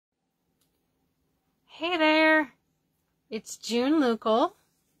Hey there, it's June Lucal,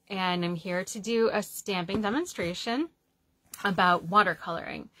 and I'm here to do a stamping demonstration about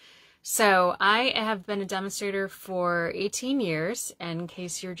watercoloring. So I have been a demonstrator for 18 years, and in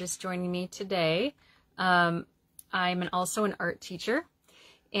case you're just joining me today, I'm also an art teacher,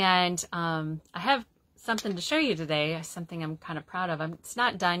 and I have something to show you today, something I'm kind of proud of. It's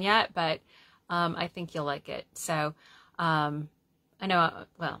not done yet, but I think you'll like it. So I know,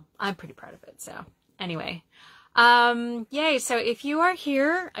 well, I'm pretty proud of it, so. Anyway, yay. So if you are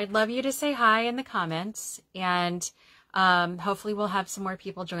here, I'd love you to say hi in the comments, and hopefully we'll have some more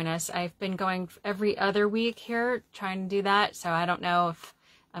people join us. I've been going every other week here trying to do that, so I don't know if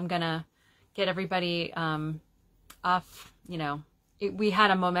I'm gonna get everybody off, you know. We had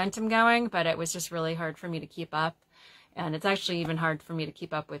a momentum going, but it was just really hard for me to keep up, and it's actually even hard for me to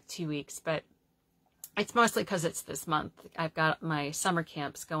keep up with 2 weeks, but it's mostly because it's this month. I've got my summer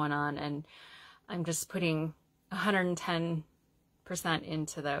camps going on, and I'm just putting 110%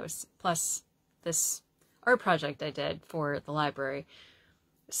 into those, plus this art project I did for the library.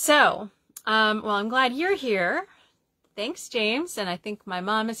 So, well, I'm glad you're here. Thanks, James, and I think my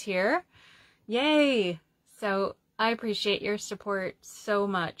mom is here. Yay! So, I appreciate your support so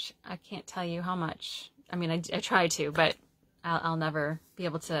much. I can't tell you how much. I mean, I try to, but I'll never be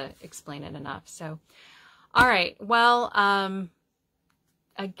able to explain it enough. So, all right, well,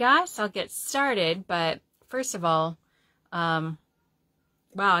 I guess I'll get started, but first of all, wow,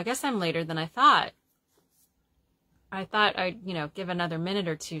 I guess I'm later than I thought. I thought I'd, you know, give another minute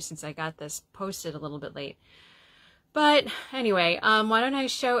or two since I got this posted a little bit late. But anyway, why don't I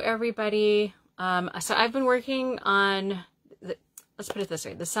show everybody, so I've been working on, let's put it this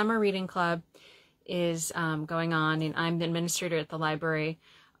way, the Summer Reading Club is going on, and I'm the administrator at the library.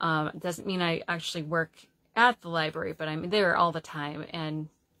 It doesn't mean I actually work at the library, but I'm there all the time, and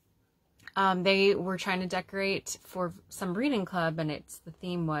they were trying to decorate for some reading club, and the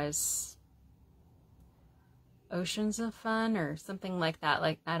theme was Oceans of Fun or something like that,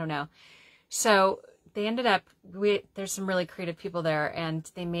 like, I don't know. So they ended up, there's some really creative people there,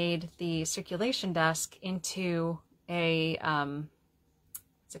 and they made the circulation desk into a,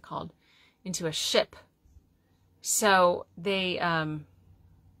 what's it called? Into a ship. So they,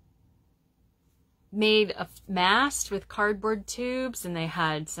 made a mast with cardboard tubes, and they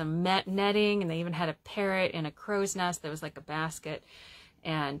had some netting, and they even had a parrot in a crow's nest that was like a basket,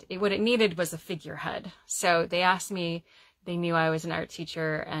 and what it needed was a figurehead. So they asked me, they knew I was an art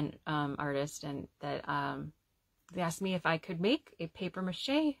teacher and artist, and that they asked me if I could make a paper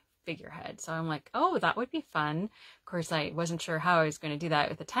mache figurehead. So I'm like, oh, that would be fun. Of course, I wasn't sure how I was going to do that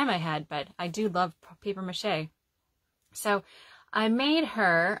with the time I had, but I do love paper mache. So I made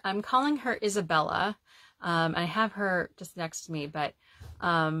her, I'm calling her Isabella. I have her just next to me, but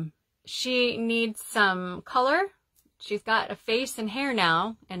she needs some color. She's got a face and hair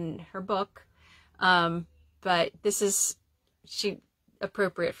now in her book, but this is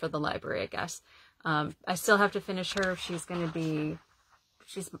appropriate for the library, I guess. I still have to finish her. She's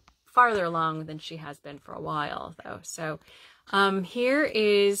farther along than she has been for a while, though. So here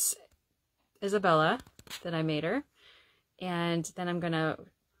is Isabella that I made her. And then I'm going to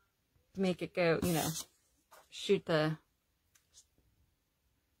make it go, you know, shoot the,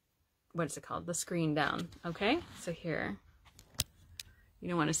 what is it called? The screen down. Okay, so here, you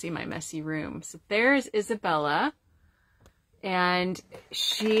don't want to see my messy room. So there's Isabella, and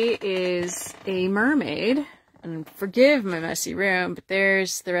she is a mermaid. And forgive my messy room, but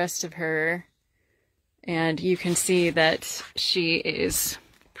there's the rest of her. And you can see that she is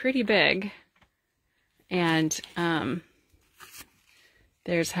pretty big. And,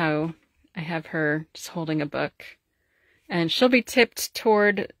 there's how I have her just holding a book, and she'll be tipped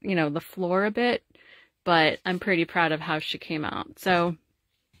toward, you know, the floor a bit, but I'm pretty proud of how she came out. So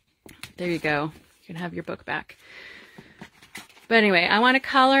there you go. You can have your book back. But anyway, I want to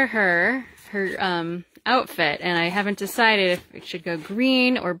color her outfit, and I haven't decided if it should go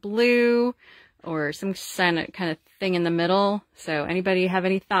green or blue or some kind of thing in the middle. So anybody have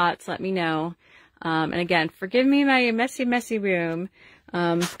any thoughts, let me know. And again, forgive me my messy room.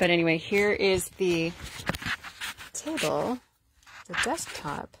 But anyway, here is the table, the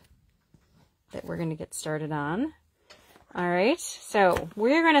desktop that we're going to get started on. All right, so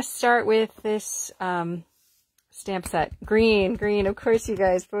we're going to start with this stamp set. Green. Of course, you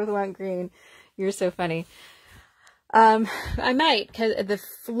guys both want green. You're so funny. I might, because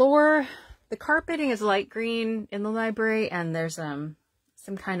the carpeting is light green in the library, and there's some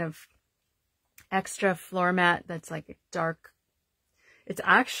kind of extra floor mat that's like a dark. It's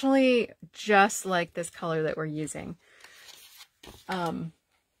actually just like this color that we're using.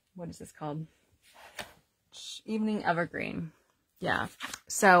 What is this called? Evening Evergreen. Yeah.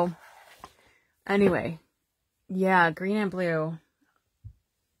 So anyway, yeah, green and blue.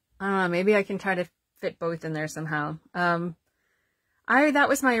 I don't know, maybe I can try to fit both in there somehow. That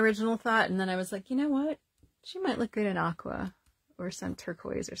was my original thought, and then I was like, you know what? She might look good in aqua or some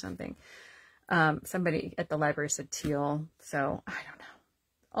turquoise or something. Somebody at the library said teal, so I don't know.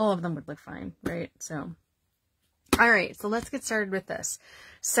 All of them would look fine, right? So, all right, so let's get started with this.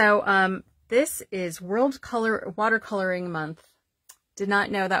 So, this is World Watercoloring Month. Did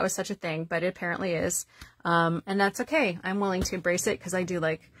not know that was such a thing, but it apparently is. And that's okay. I'm willing to embrace it because I do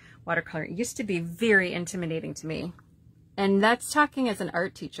like watercolor. It used to be very intimidating to me. And that's talking as an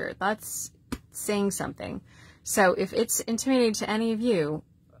art teacher. That's saying something. So if it's intimidating to any of you,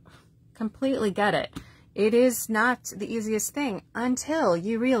 completely get it. It is not the easiest thing until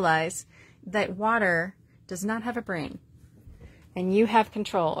you realize that water does not have a brain. And you have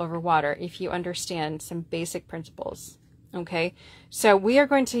control over water if you understand some basic principles. Okay, so we are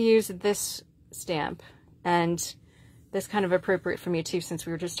going to use this stamp, and this kind of appropriate for me too, since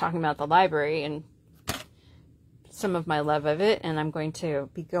we were just talking about the library and some of my love of it, and I'm going to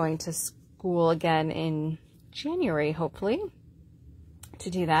be going to school again in January, hopefully, to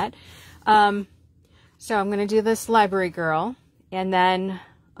do that. So I'm going to do this library girl, and then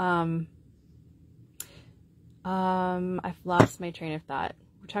I've lost my train of thought.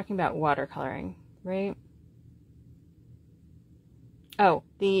 We're talking about watercoloring, right? Oh,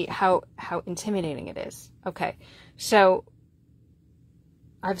 how intimidating it is. Okay, so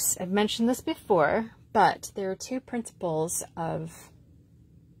I've mentioned this before, but there are two principles of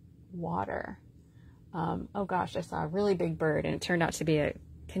water. Oh gosh, I saw a really big bird, and it turned out to be a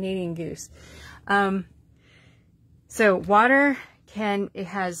Canadian goose. So water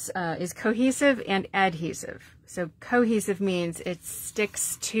is cohesive and adhesive. So cohesive means it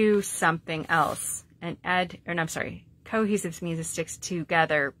sticks to something else, and cohesive means it sticks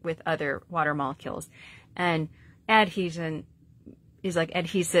together with other water molecules, and adhesion is like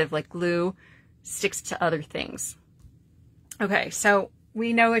adhesive, like glue, sticks to other things. Okay, so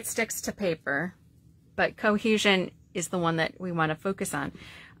we know it sticks to paper, but cohesion is the one that we want to focus on.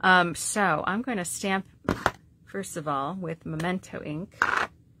 So I'm going to stamp, first of all, with Memento ink.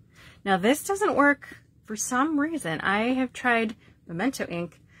 Now this doesn't work for some reason. I have tried Memento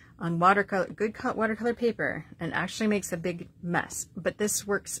ink on good watercolor paper, and actually makes a big mess, but this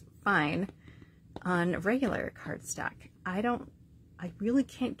works fine on regular cardstock. I really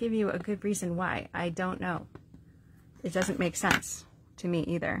can't give you a good reason why. I don't know. It doesn't make sense to me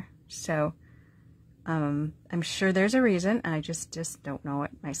either. So I'm sure there's a reason, and I just don't know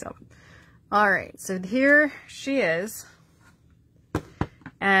it myself. All right, so here she is,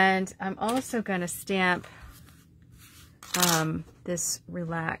 and I'm also going to stamp this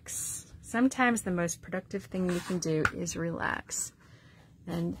relax. Sometimes the most productive thing you can do is relax,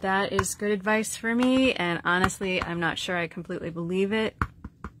 and that is good advice for me, and honestly I'm not sure I completely believe it.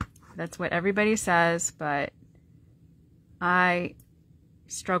 That's what everybody says, but I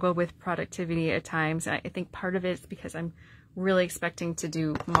struggle with productivity at times, and I think part of it is because I'm really expecting to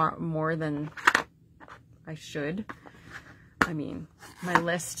do more than I should. I mean,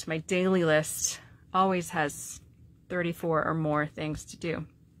 my daily list always has 34 or more things to do.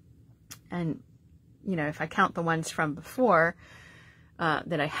 And, you know, if I count the ones from before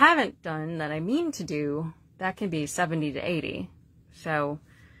that I haven't done, that I mean to do, that can be 70 to 80. So,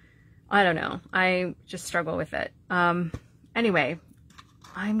 I don't know. I just struggle with it. Anyway,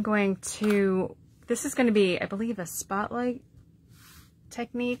 this is going to be, I believe, a spotlight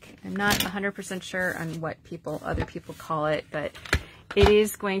technique. I'm not 100% sure on what other people call it, but it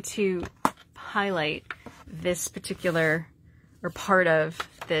is going to highlight this particular, or part of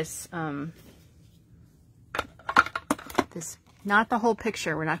this, not the whole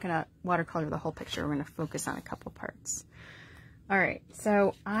picture. We're not going to watercolor the whole picture. We're going to focus on a couple parts. All right,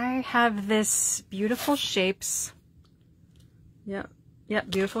 so I have this beautiful shapes. Yep,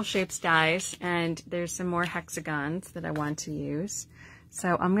 beautiful shapes dies, and there's some more hexagons that I want to use.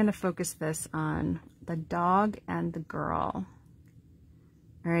 So I'm going to focus this on the dog and the girl.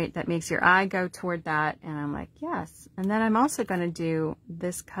 All right, that makes your eye go toward that, and I'm like, yes. And then I'm also going to do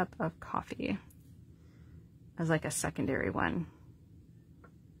this cup of coffee as like a secondary one.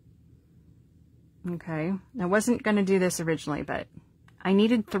 Okay, I wasn't going to do this originally, but I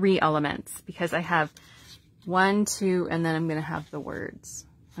needed 3 elements because I have 1, 2, and then I'm going to have the words.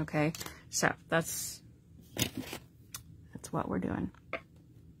 Okay, so that's what we're doing.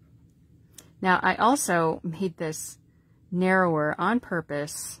 Now, I also made this narrower on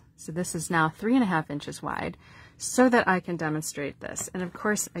purpose, so this is now 3.5 inches wide, so that I can demonstrate this. And of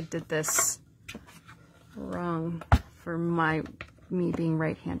course, I did this a wrong for me being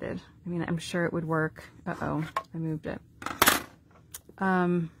right-handed. I mean, I'm sure it would work. Uh-oh, I moved it.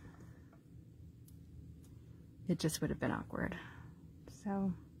 It just would have been awkward.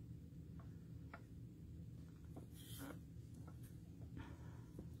 So,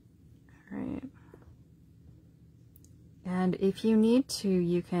 all right. And if you need to,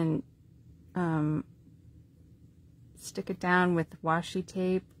 you can stick it down with washi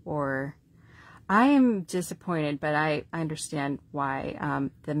tape, or I am disappointed, but I understand why.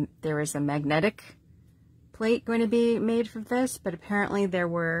 There is a magnetic plate going to be made for this, but apparently there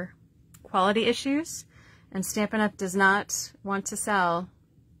were quality issues, and Stampin' Up! Does not want to sell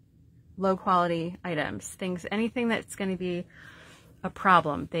low quality items. Anything that's going to be a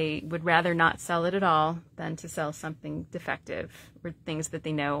problem, they would rather not sell it at all than to sell something defective, or things that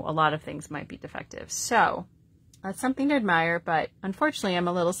they know a lot of things might be defective. So that's something to admire, but unfortunately I'm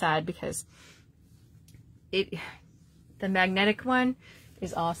a little sad because the magnetic one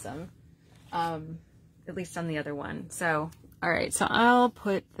is awesome, at least on the other one. So, all right, so I'll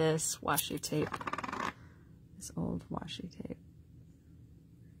put this washi tape, this old washi tape,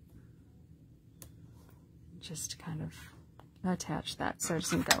 just kind of attach that so it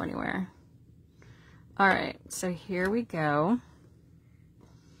doesn't go anywhere. All right, so here we go.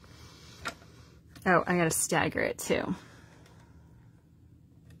 Oh, I gotta stagger it too.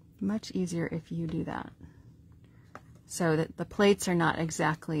 Much easier if you do that, so that the plates are not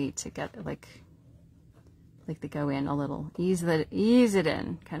exactly together, like they go in a little, ease it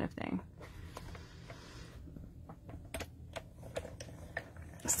in kind of thing.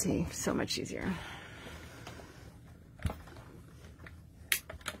 See, so much easier.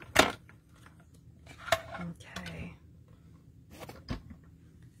 Okay.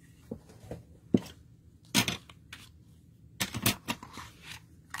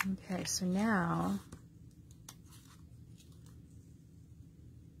 Okay, so now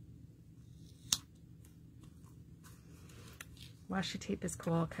washi tape is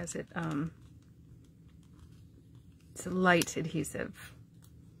cool because it's a light adhesive.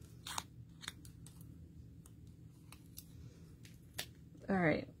 All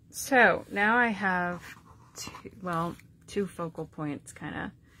right, so now I have two focal points, kind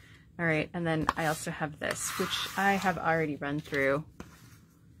of. All right, and then I also have this, which I have already run through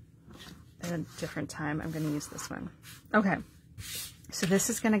at a different time. I'm going to use this one. Okay, so this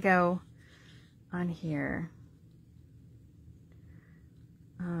is going to go on here.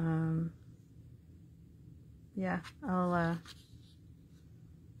 Yeah, I'll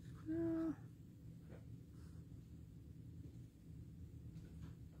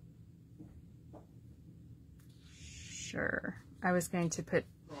sure. I was going to put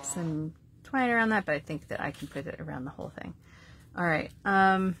some twine around that, but I think that I can put it around the whole thing. All right.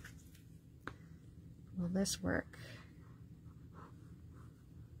 Will this work?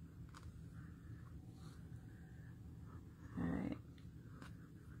 All right.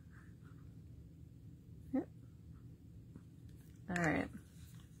 Yep. All right.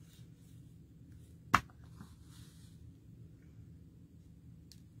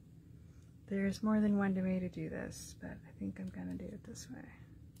 There's more than one way to do this, but I think I'm gonna do it this way.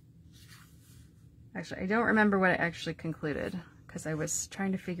 Actually, I don't remember what I actually concluded because I was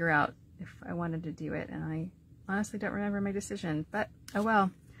trying to figure out if I wanted to do it, and I honestly don't remember my decision, but oh well.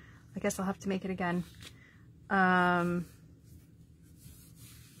 I guess I'll have to make it again. All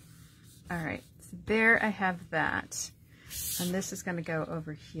right, so there I have that, and this is gonna go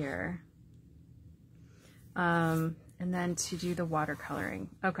over here. And then to do the watercoloring.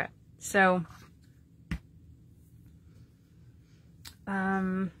 Okay. So,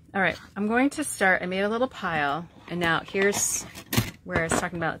 all right, I'm going to start. I made a little pile, and now here's where I was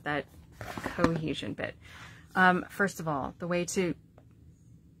talking about that cohesion bit. First of all, the way to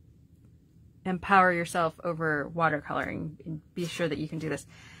empower yourself over watercoloring, and be sure that you can do this.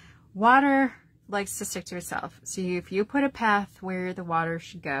 Water likes to stick to itself. So if you put a path where the water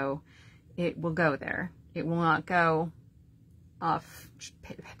should go, it will go there. It will not go off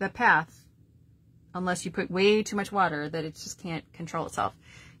the path unless you put way too much water that it just can't control itself.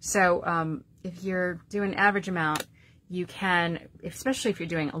 So if you're doing an average amount, you can, especially if you're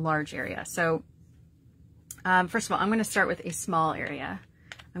doing a large area. So first of all, I'm going to start with a small area.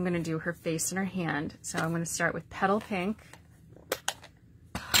 I'm going to do her face and her hand. So I'm going to start with Petal Pink.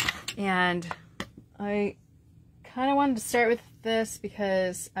 And I kind of wanted to start with this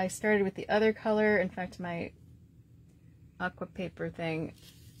because I started with the other color. In fact, my aqua paper thing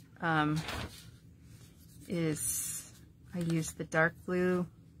I used the dark blue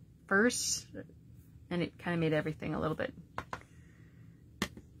first, and it kind of made everything a little bit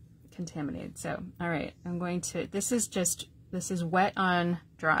contaminated. So, all right, I'm going to, this is wet on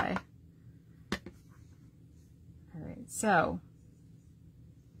dry. All right, so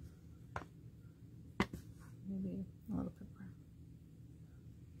maybe a little bit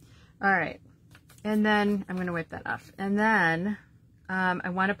more. All right, and then I'm going to wipe that off. And then I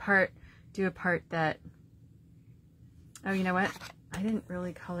want to do a part that, oh, you know what? I didn't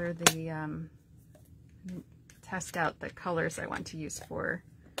really color the, test out the colors I want to use for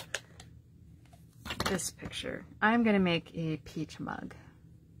this picture. I'm going to make a peach mug.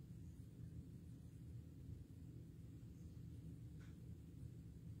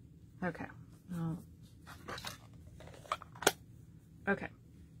 Okay. Okay.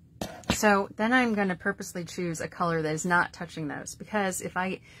 So then I'm going to purposely choose a color that is not touching those, because if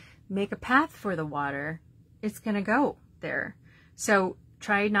I make a path for the water, it's going to go there. So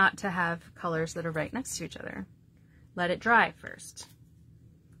try not to have colors that are right next to each other. Let it dry first.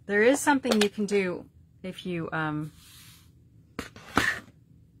 There is something you can do if you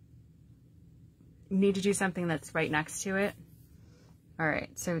need to do something that's right next to it. All right,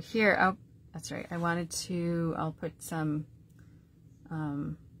 so here, oh, that's right. I'll put some,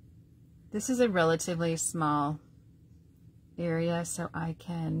 this is a relatively small area, so I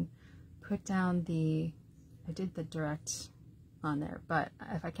can put down I did the direct on there, but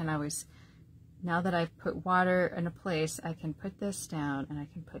if I can always, now that I've put water in a place, I can put this down and I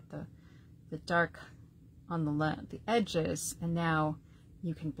can put the dark on the edges, and now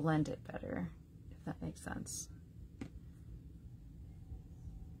you can blend it better, if that makes sense.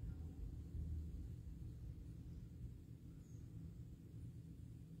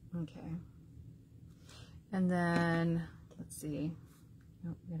 Okay. And then, let's see.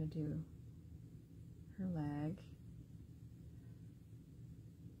 Nope, we gotta do her leg.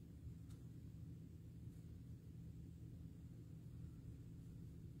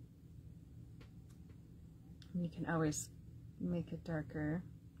 You can always make it darker.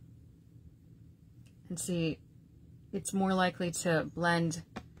 And see, it's more likely to blend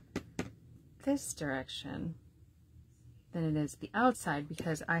this direction than it is the outside,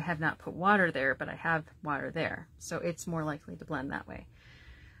 because I have not put water there, but I have water there. So it's more likely to blend that way.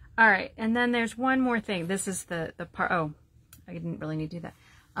 All right, and then there's one more thing. This is the part, oh, I didn't really need to do that.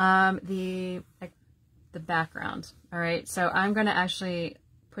 The background. All right, so I'm gonna actually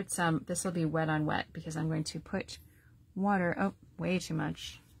put some, this will be wet on wet, because I'm going to put water, oh, way too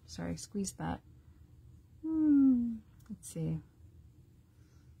much. Sorry, squeeze that. Let's see.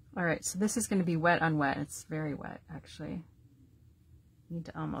 All right, so this is going to be wet on wet. It's very wet, actually. Need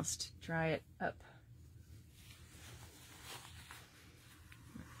to almost dry it up.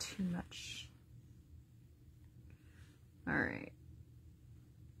 Too much. All right.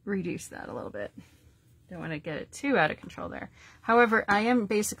 Reduce that a little bit. Don't want to get it too out of control there. However, I am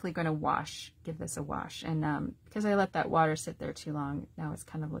basically going to give this a wash. And because I let that water sit there too long, now it's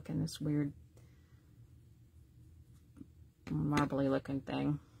kind of looking this weird marbly looking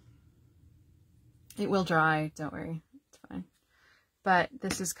thing. It will dry, don't worry, it's fine. But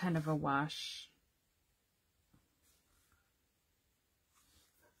this is kind of a wash.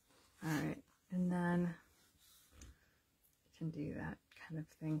 All right, and then I can do that kind of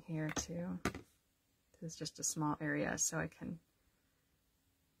thing here too. This is just a small area, so I can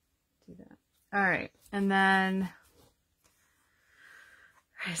do that. All right, and then,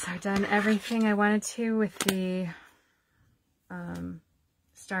 all right, so I've done everything I wanted to with the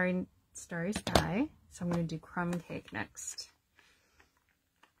starry sky. So I'm going to do crumb cake next.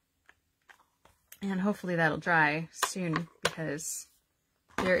 And hopefully that'll dry soon, because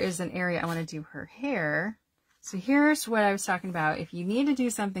there is an area I want to do her hair. So here's what I was talking about. If you need to do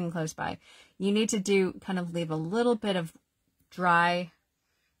something close by, you need to leave a little bit of dry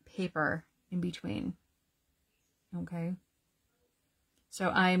paper in between. Okay. So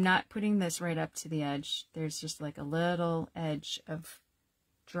I'm not putting this right up to the edge. There's just like a little edge of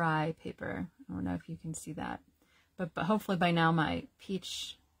dry paper. I don't know if you can see that, but hopefully by now my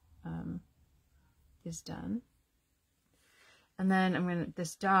peach is done. And then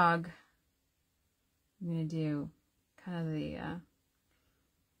this dog, I'm gonna do kind of the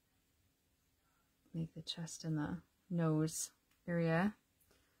make the chest and the nose area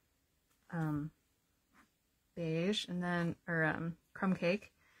beige, and then crumb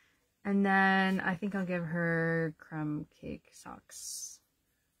cake, and then I think I'll give her crumb cake socks.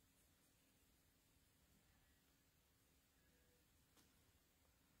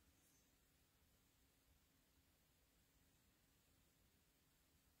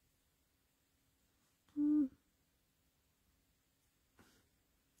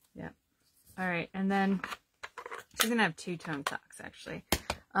 Yeah. All right, and then she's gonna have two-tone socks actually.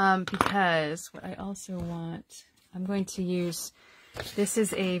 because what I also want, I'm going to use, this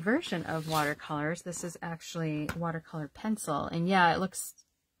is a version of watercolors. This is actually watercolor pencil. And yeah, it looks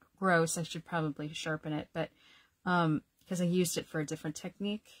gross. I should probably sharpen it, but because I used it for a different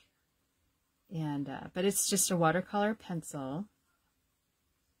technique. And but it's just a watercolor pencil.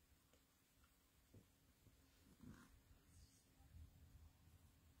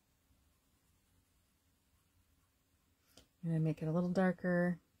 I'm going to make it a little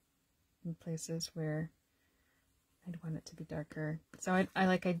darker in places where I'd want it to be darker. So I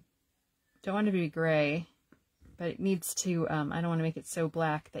don't want it to be gray, but it needs to, I don't want to make it so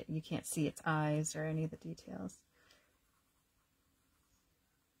black that you can't see its eyes or any of the details.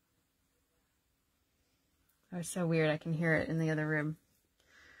 Oh, it's so weird. I can hear it in the other room.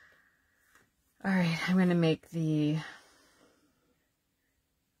 All right, I'm going to make the, you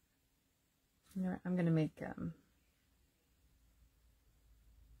know what, I'm going to make, how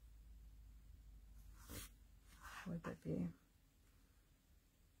would that be?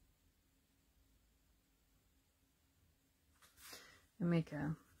 I'll make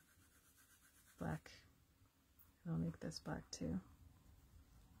a black, I'll make this black too.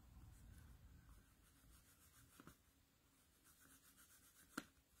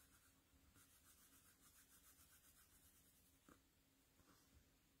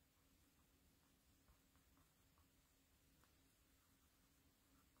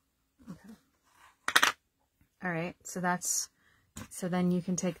 All right, so that's, so then you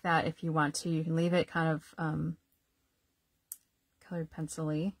can take that if you want to. You can leave it kind of colored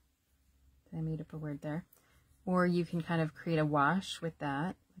pencil-y. I made up a word there. Or you can kind of create a wash with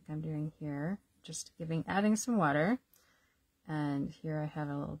that, like I'm doing here. Just adding some water. And here I have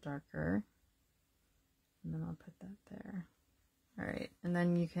a little darker. And then I'll put that there. All right, and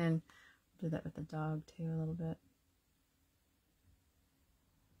then you can do that with the dog too a little bit.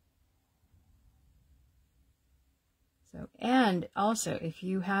 So, and also, if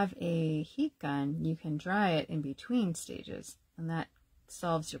you have a heat gun, you can dry it in between stages, and that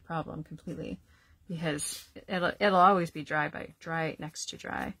solves your problem completely, because it'll always be dry next to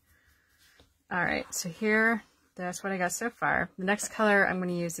dry. All right, so here, that's what I got so far. The next color I'm going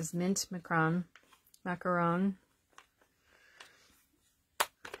to use is Mint Macaron.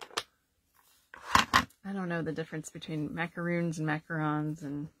 I don't know the difference between macaroons and macarons,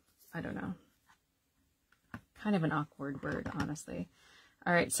 and I don't know. Kind of an awkward word, honestly.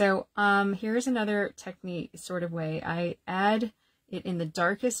 All right, so here's another technique sort of way. I add it in the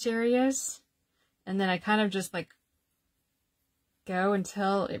darkest areas, and then I kind of just like go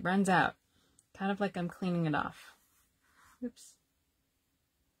until it runs out. Kind of like I'm cleaning it off. Oops.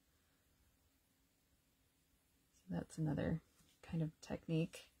 So that's another kind of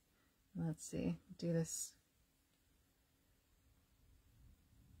technique. Let's see, do this.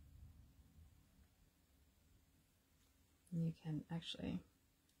 You can actually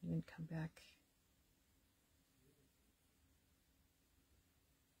even come back.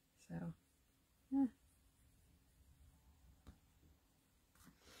 So, yeah.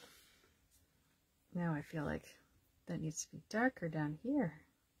 Now I feel like that needs to be darker down here.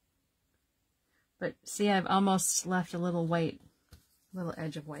 But see, I've almost left a little white, little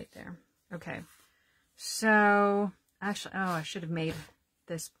edge of white there. Okay. So, actually, oh, I should have made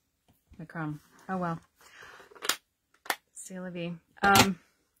this macron. Oh, well. C'est la vie.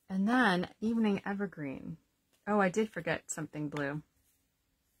 And then Evening Evergreen. Oh, I did forget something blue.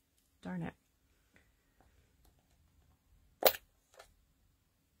 Darn it.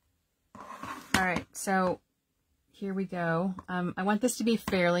 All right, so here we go. I want this to be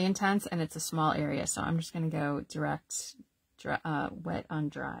fairly intense, and it's a small area, so I'm just going to go direct, wet on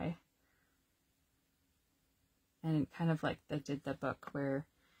dry. And kind of like they did the book where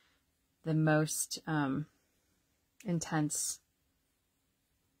the most intense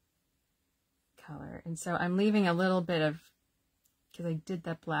color. And so I'm leaving a little bit of, because I did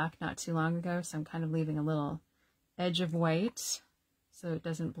that black not too long ago, so I'm kind of leaving a little edge of white so it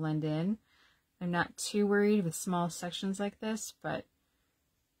doesn't blend in. I'm not too worried with small sections like this, but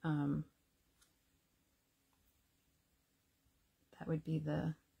that would be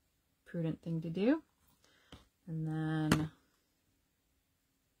the prudent thing to do. And then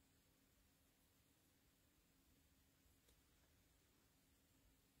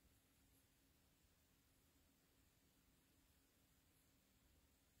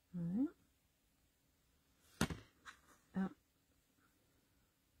all right. Oh.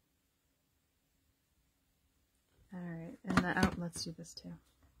 All right, and then, oh, let's do this too.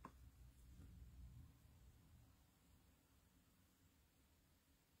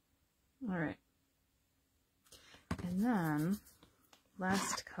 All right, and then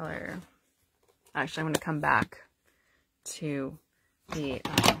last color. Actually, I'm going to come back to the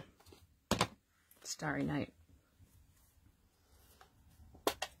Starry Night.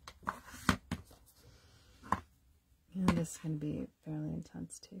 And this is going to be fairly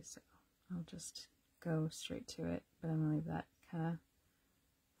intense too, so I'll just go straight to it, but I'm going to leave that kind of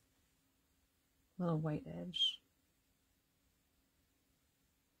little white edge.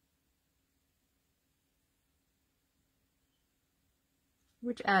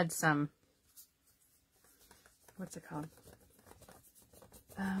 Which adds some, what's it called?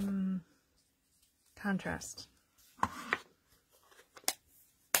 Contrast.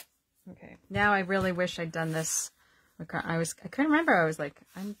 Okay, now I really wish I'd done this. I couldn't remember. I was like,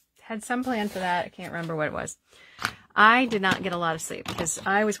 I had some plan for that. I can't remember what it was. I did not get a lot of sleep because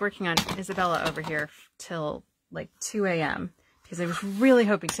I was working on Isabella over here till like 2 a.m. because I was really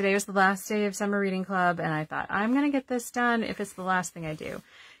hoping today was the last day of summer reading club, and I thought I'm going to get this done if it's the last thing I do.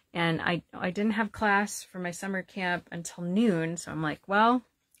 And I didn't have class for my summer camp until noon, so I'm like, well,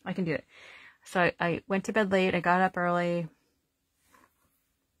 I can do it. So I went to bed late. I got up early.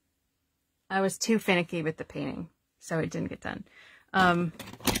 I was too finicky with the painting, so it didn't get done.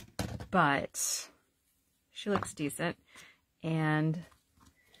 But she looks decent, and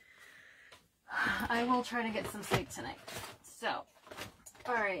I will try to get some sleep tonight. So,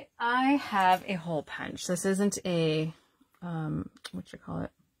 all right, I have a hole punch. This isn't a, what you call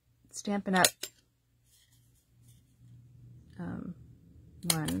it, Stampin' Up!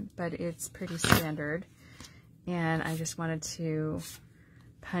 One, but it's pretty standard, and I just wanted to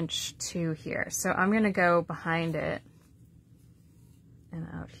punch 2 here. So I'm going to go behind it and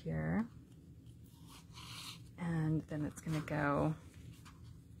out here, and then it's going to go,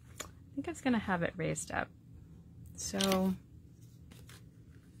 I think it's going to have it raised up. So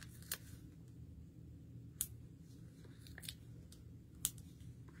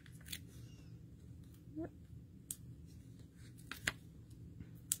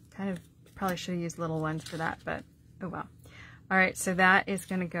kind of probably should have used little ones for that, but oh well. All right, so that is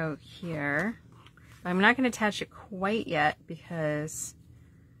going to go here. I'm not going to attach it quite yet because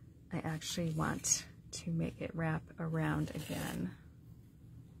I actually want to make it wrap around again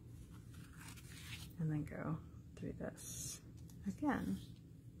and then go through this again.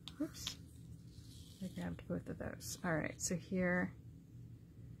 Oops, I grabbed both of those. All right, so here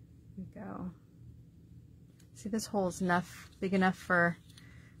we go. See, this hole is big enough for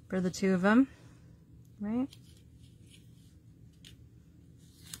the 2 of them, right?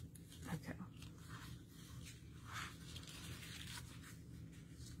 Okay.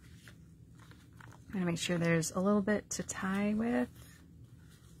 I'm gonna make sure there's a little bit to tie with,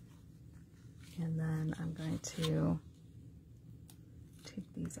 and then I'm going to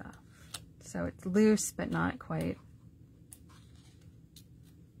take these off. So it's loose, but not quite.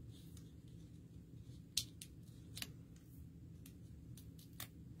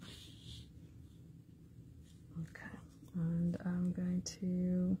 And I'm going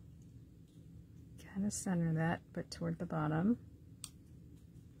to kind of center that, but toward the bottom.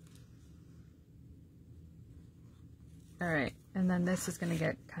 All right, and then this is going to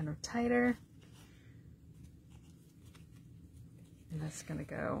get kind of tighter. And that's going to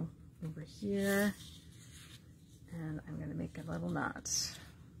go over here. And I'm going to make a little knot.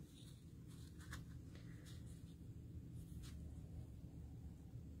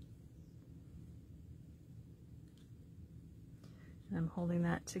 I'm holding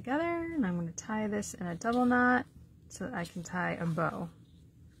that together, and I'm going to tie this in a double knot so that I can tie a bow.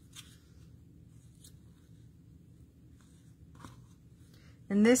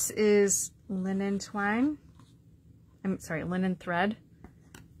 And this is linen twine. I'm sorry, linen thread.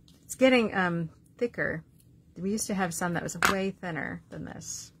 It's getting thicker. We used to have some that was way thinner than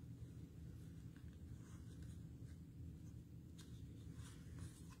this.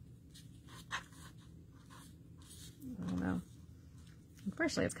 I don't know.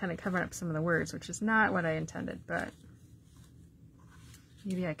 Unfortunately, it's kind of covering up some of the words, which is not what I intended, but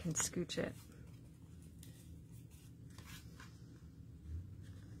maybe I can scooch it.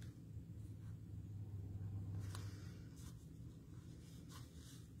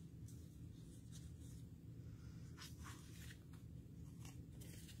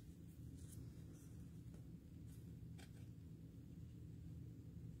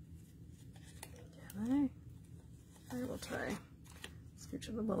 Can I? I will try. Scooch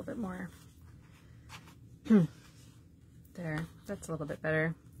it a little bit more. There, that's a little bit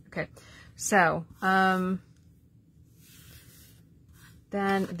better. Okay, so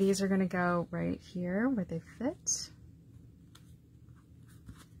then these are going to go right here where they fit,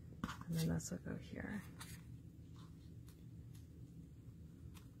 and then this will go here.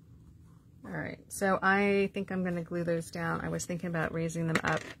 All right, so I think I'm going to glue those down. I was thinking about raising them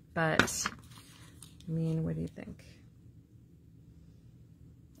up, but I mean, what do you think?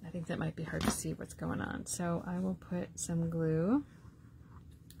 I think that might be hard to see what's going on. So I will put some glue.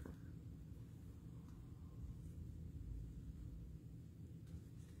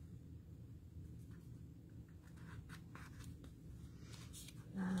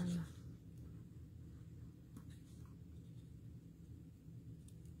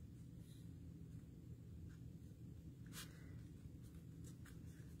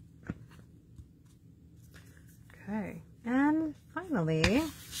 Okay, and finally,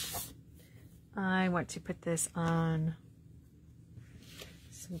 I want to put this on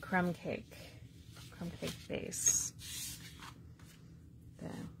some crumb cake base.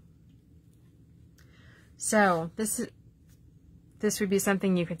 There. So this would be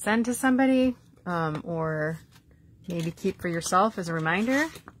something you could send to somebody, or maybe keep for yourself as a reminder,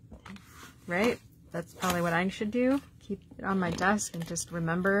 right? That's probably what I should do. Keep it on my desk and just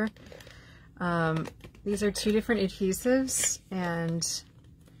remember. These are two different adhesives, and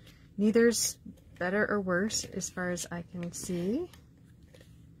neither's better or worse as far as I can see.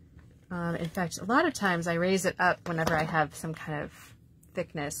 In fact, a lot of times I raise it up whenever I have some kind of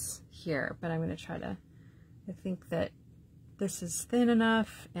thickness here, but I'm going to try to, I think that this is thin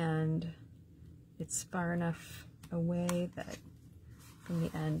enough and it's far enough away that from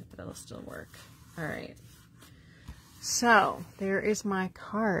the end that it'll still work. All right. So there is my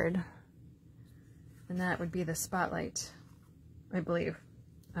card. And that would be the Spotlight, I believe,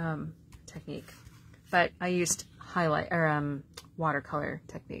 technique. But I used highlight or watercolor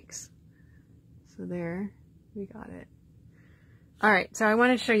techniques. So there, we got it. All right, so I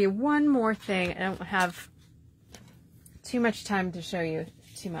want to show you one more thing. I don't have too much time to show you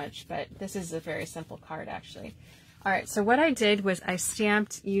too much, but this is a very simple card, actually. All right, so what I did was I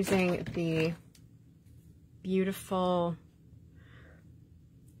stamped using the beautiful...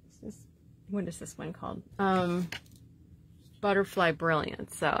 what is this one called? Butterfly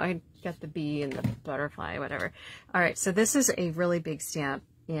Brilliance. So I got the bee and the butterfly, whatever. All right, so this is a really big stamp,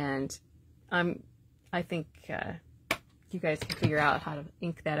 and I think you guys can figure out how to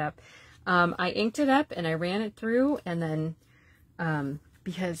ink that up. I inked it up and I ran it through, and then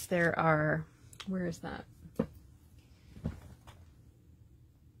because there are, where is that?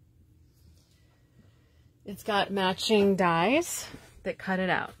 It's got matching dies that cut it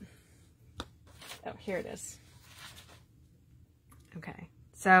out. Oh, here it is. Okay,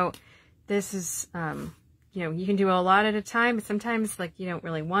 so this is, you know, you can do a lot at a time. Sometimes, like, you don't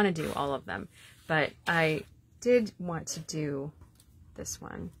really want to do all of them, but I did want to do this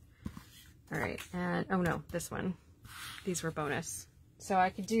one. All right, and, oh no, this one. These were bonus. So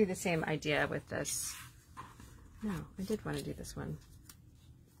I could do the same idea with this. No, I did want to do this one.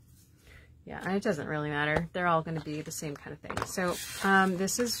 Yeah, it doesn't really matter. They're all going to be the same kind of thing. So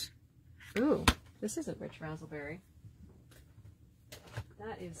this is, ooh. This isn't rich raspberry.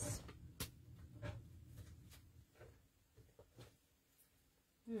 That is...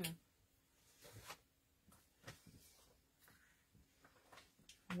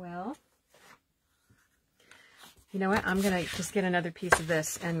 Well, you know what? I'm going to just get another piece of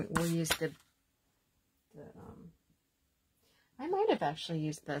this, and we'll use the I might have actually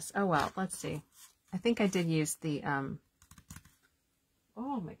used this. Oh, well, let's see. I think I did use the...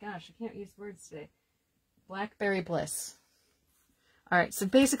 oh my gosh, I can't use words today. Blackberry Bliss. All right, so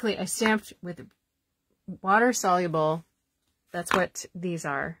basically I stamped with water soluble. That's what these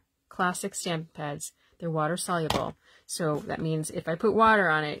are. Classic stamp pads. They're water soluble. So that means if I put water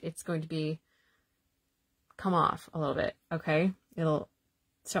on it, it's going to come off a little bit. Okay.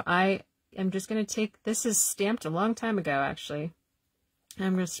 So I am just going to take, this is stamped a long time ago, actually.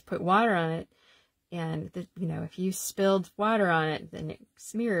 I'm going to put water on it. And, you know, if you spilled water on it, then it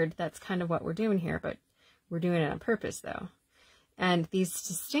smeared. That's kind of what we're doing here, but we're doing it on purpose, though. And these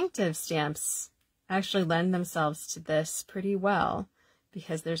distinctive stamps actually lend themselves to this pretty well,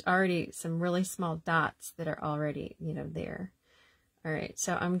 because there's already some really small dots that are already, you know, there. All right,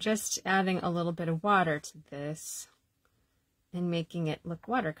 so I'm just adding a little bit of water to this and making it look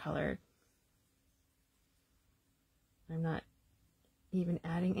watercolored. I'm not even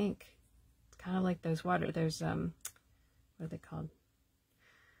adding ink. Kind of like those what are they called?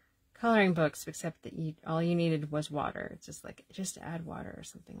 Coloring books, except that all you needed was water. It's just like, just add water or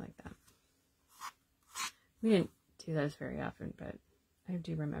something like that. We didn't do those very often, but I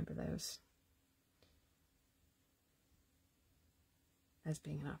do remember those as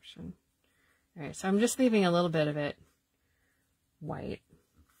being an option. All right, so I'm just leaving a little bit of it white,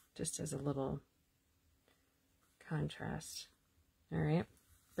 just as a little contrast. All right.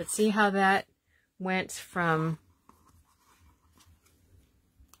 But see how that went from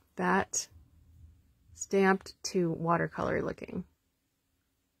that stamped to watercolor looking.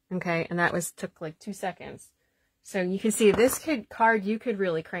 Okay, and that took like 2 seconds. So you can see this card you could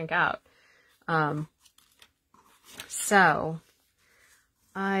really crank out. So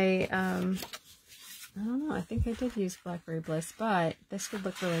I don't know, I think I did use Blackberry Bliss, but this would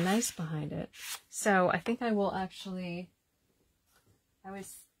look really nice behind it. So I think I will actually, I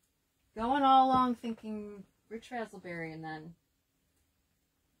was going all along thinking Rich Razzleberry, and then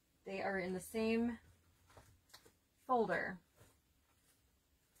they are in the same folder.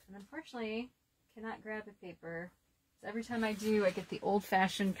 And unfortunately, cannot grab a paper. So every time I do, I get the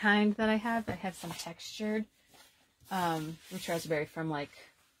old-fashioned kind that I have some textured Rich Razzleberry from like,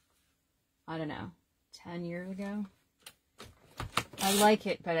 I don't know, 10 years ago. I like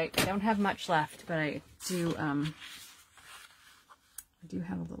it, but I don't have much left, but I do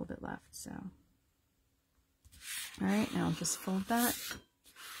have a little bit left, so. All right, now I'll just fold that.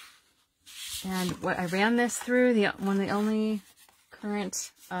 And what I ran this through, one of the only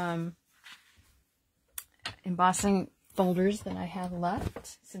current embossing folders that I have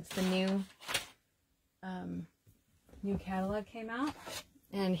left since the new catalog came out.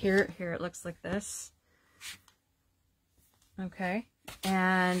 And here it looks like this. Okay,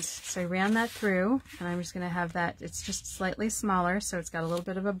 and so I ran that through, and I'm just going to have that, it's just slightly smaller, so it's got a little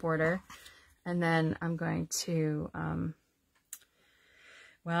bit of a border. And then I'm going to,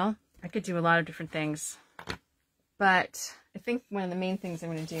 well, I could do a lot of different things, but I think one of the main things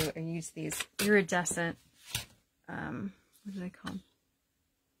I'm going to do are use these iridescent, what are they called?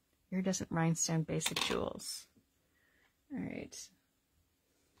 Iridescent rhinestone basic jewels. All right.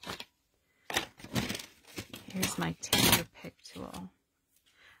 Here's my taper pick tool.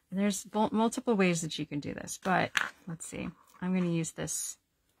 And there's multiple ways that you can do this, but let's see. I'm going to use this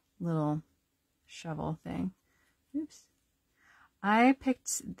little shovel thing. Oops. I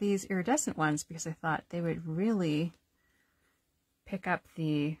picked these iridescent ones because I thought they would really pick up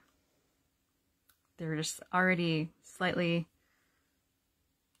they're just already slightly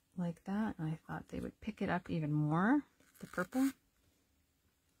like that, and I thought they would pick it up even more, the purple.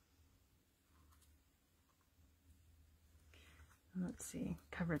 Let's see,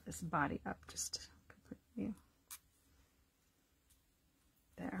 cover this body up just completely.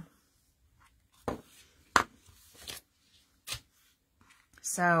 There.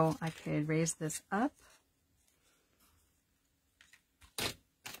 So I could raise this up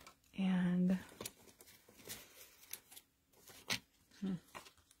and I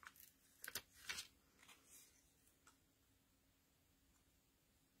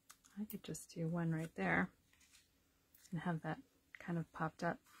could just do one right there and have that kind of popped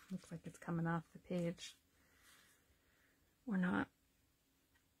up. Looks like it's coming off the page or not.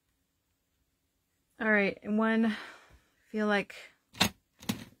 All right, and one, feel like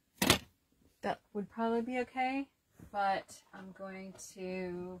that would probably be okay, but I'm going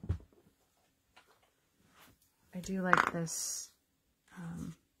to, I do like this,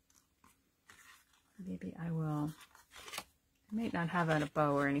 maybe I will, I might not have a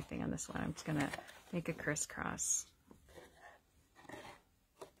bow or anything on this one. I'm just going to make a crisscross.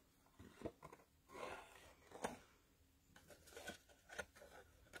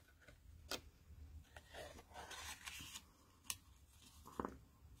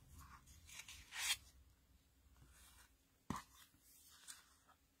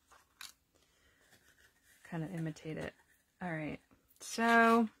 Kind of imitate it. All right,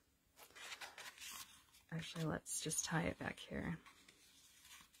 so actually let's just tie it back here.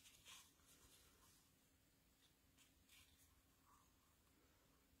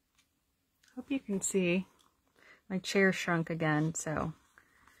 Hope you can see my chair shrunk again, so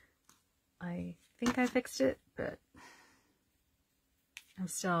I think I fixed it, but I'm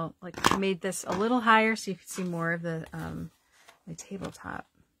still like, I made this a little higher so you can see more of the my tabletop.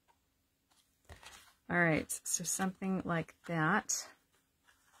 All right, so something like that.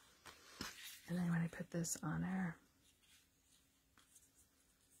 And then when I put this on there,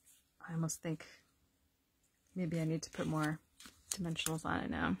 I almost think maybe I need to put more dimensionals on it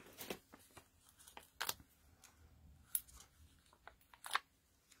now.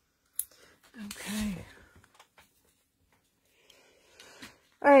 Okay.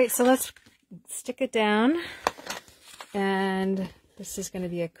 All right, so let's stick it down. And this is going to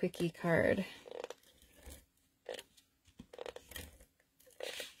be a quickie card.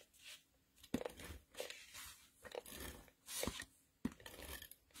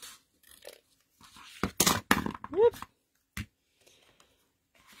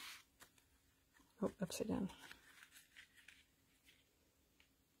 Oh, upside down.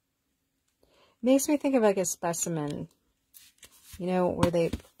 Makes me think of like a specimen, you know, where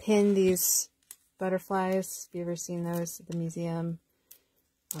they pin these butterflies. Have you ever seen those at the museum?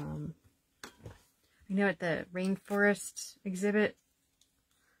 You know, at the rainforest exhibit,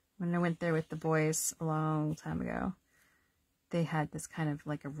 when I went there with the boys a long time ago, they had this kind of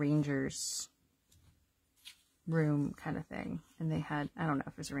like a ranger's room kind of thing. And they had, I don't know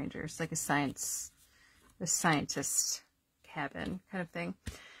if it was a ranger, it's like a scientist cabin kind of thing.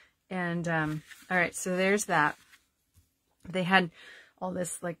 And, all right, so there's that. They had all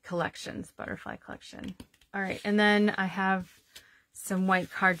this like collections, butterfly collection. All right, and then I have some white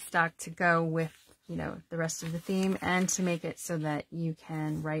cardstock to go with, you know, the rest of the theme, and to make it so that you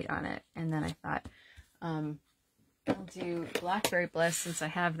can write on it. And then I thought, I'll do Blackberry Bliss, since I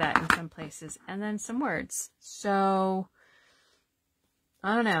have that in some places, and then some words. So,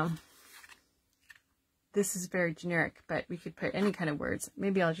 I don't know. This is very generic, but we could put any kind of words.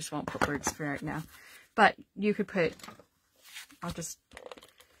 Maybe I just won't put words for right now. But you could put,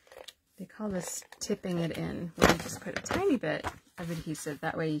 they call this tipping it in, where you just put a tiny bit of adhesive.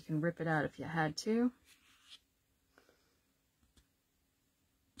 That way you can rip it out if you had to.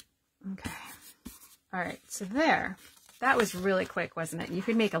 Okay. All right, so there. That was really quick, wasn't it? You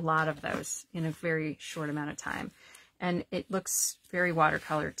could make a lot of those in a very short amount of time. And it looks very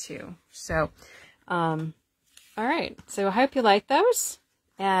watercolor too. So, all right. So I hope you like those.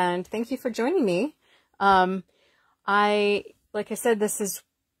 And thank you for joining me. Like I said, this is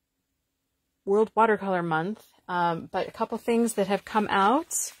World Watercolor Month. But a couple things that have come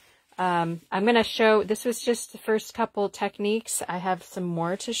out. I'm going to show, this was just the first couple techniques. I have some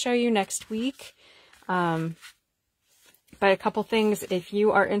more to show you next week. But a couple things, if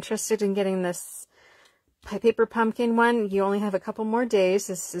you are interested in getting this paper pumpkin one, you only have a couple more days.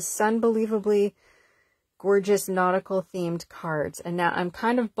 This is unbelievably gorgeous nautical themed cards. And now I'm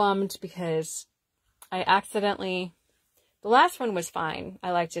kind of bummed because I accidentally, the last one was fine.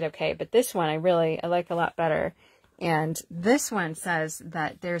 I liked it okay. But this one I like a lot better. And this one says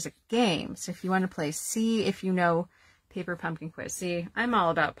that there's a game. So if you want to play, see if you know Paper Pumpkin Quiz. See, I'm all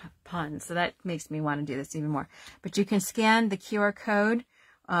about puns, so that makes me want to do this even more. But you can scan the QR code,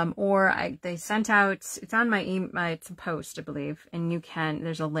 they sent out, it's on my it's a post, I believe, and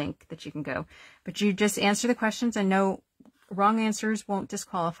there's a link that you can go. But you just answer the questions, and no wrong answers won't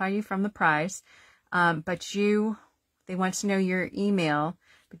disqualify you from the prize. But they want to know your email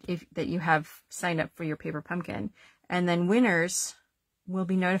that you have signed up for your Paper Pumpkin. And then winners will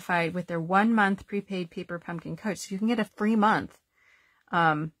be notified with their 1 month prepaid Paper Pumpkin code. So you can get a free month.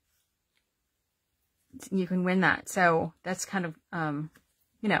 You can win that. So that's kind of,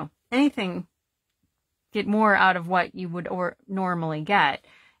 you know, anything, get more out of what you would normally get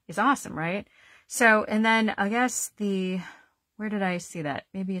is awesome, right? So, and then I guess where did I see that?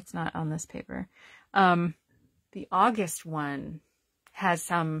 Maybe it's not on this paper. The August one has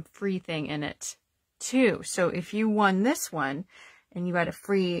some free thing in it too. So if you won this one and you had a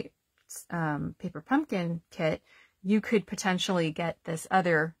free Paper Pumpkin kit, you could potentially get this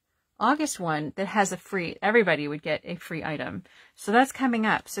other August one that has a free, everybody would get a free item. So that's coming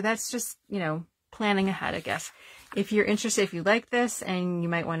up. So that's just, you know, planning ahead, I guess. If you're interested, if you like this and you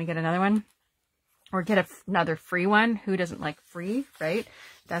might want to get another one or get another free one, who doesn't like free, right?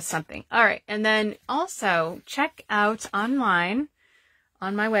 That's something. All right. And then also check out online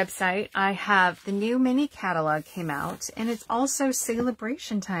on my website. I have the new mini catalog came out, and it's also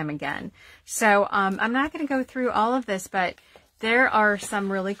celebration time again. So I'm not going to go through all of this, but there are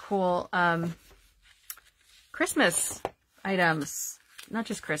some really cool Christmas items, not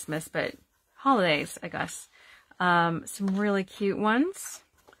just Christmas, but holidays, I guess. Some really cute ones.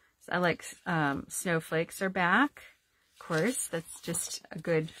 So I like snowflakes are back. Of course, that's just a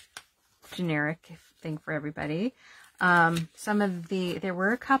good generic thing for everybody. There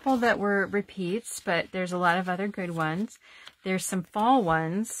were a couple that were repeats, but there's a lot of other good ones. There's some fall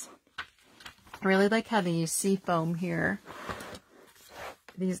ones. I really like how they use sea foam here.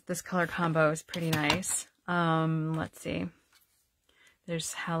 This color combo is pretty nice. Let's see.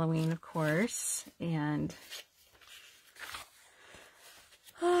 There's Halloween, of course, and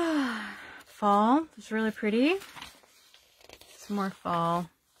fall is really pretty. Some more fall.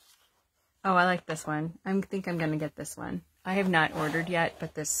 Oh, I like this one. I think I'm going to get this one. I have not ordered yet,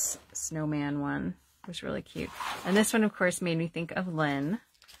 but this snowman one was really cute. And this one, of course, made me think of Lynn.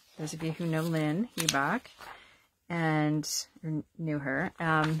 Those of you who know Lynn Hebach and knew her,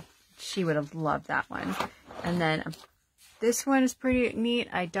 she would have loved that one. And then this one is pretty neat.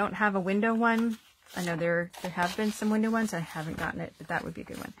 I don't have a window one. I know there have been some window ones. I haven't gotten it, but that would be a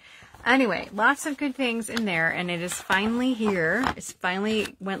good one. Anyway, lots of good things in there, and it is finally here. It's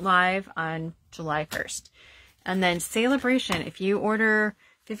finally went live on July 1st. And then Celebration, if you order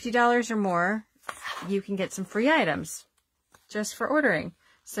 $50 or more, you can get some free items just for ordering.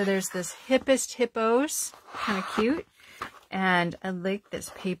 So there's this Hippest Hippos, kind of cute. And I like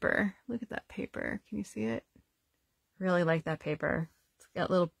this paper. Look at that paper. Can you see it? Really like that paper. It's got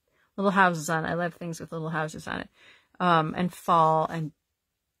little houses on it. I love things with little houses on it. And fall, and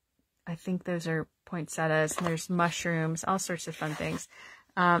I think those are poinsettias, and there's mushrooms, all sorts of fun things.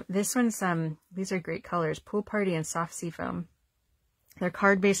 This one's, these are great colors, Pool Party and Soft Seafoam. They're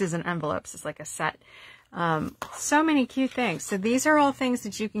card bases and envelopes. It's like a set. So many cute things. So these are all things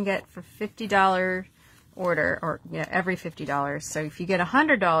that you can get for $50 order, or every $50. So if you get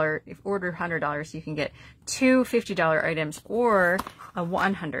 $100, if order $100, you can get two $50 items or a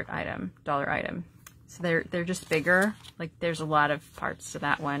 $100 item. So they're just bigger. Like there's a lot of parts to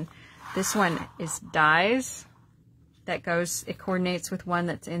that one. This one is dies that goes, it coordinates with one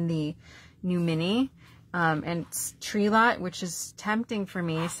that's in the new mini. And Tree Lot, which is tempting for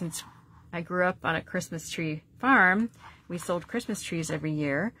me since I grew up on a Christmas tree farm. We sold Christmas trees every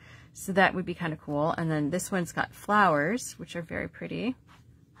year. So that would be kind of cool. And then this one's got flowers, which are very pretty.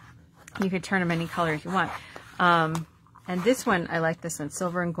 You could turn them any color if you want. And this one, I like this one,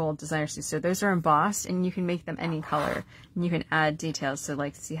 Silver and Gold Designer Suits. So those are embossed, and you can make them any color. And you can add details. So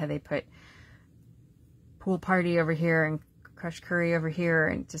like, see how they put Pool Party over here and Crushed Curry over here,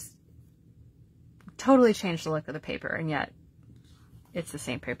 and just totally change the look of the paper. And yet it's the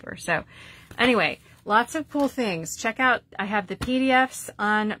same paper. So anyway, lots of cool things. Check out, I have the PDFs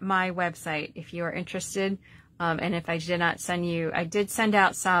on my website if you are interested. And if I did not send you, I did send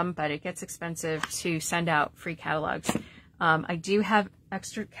out some, but it gets expensive to send out free catalogs. I do have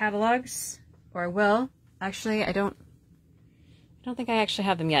extra catalogs, or I will. Actually, I don't think I actually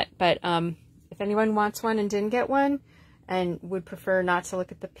have them yet, but if anyone wants one and didn't get one and would prefer not to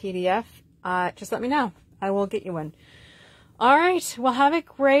look at the PDF, just let me know. I will get you one. All right. Well, have a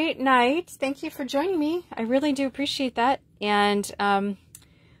great night. Thank you for joining me. I really do appreciate that. And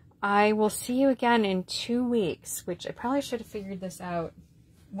I will see you again in 2 weeks, which I probably should have figured this out,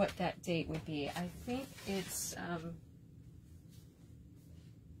 what that date would be. I think it's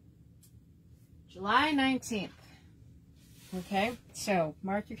July 19th. Okay, so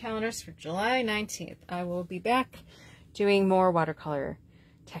mark your calendars for July 19th. I will be back doing more watercolor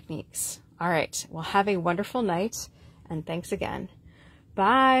techniques. All right, well, have a wonderful night, and thanks again.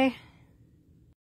 Bye.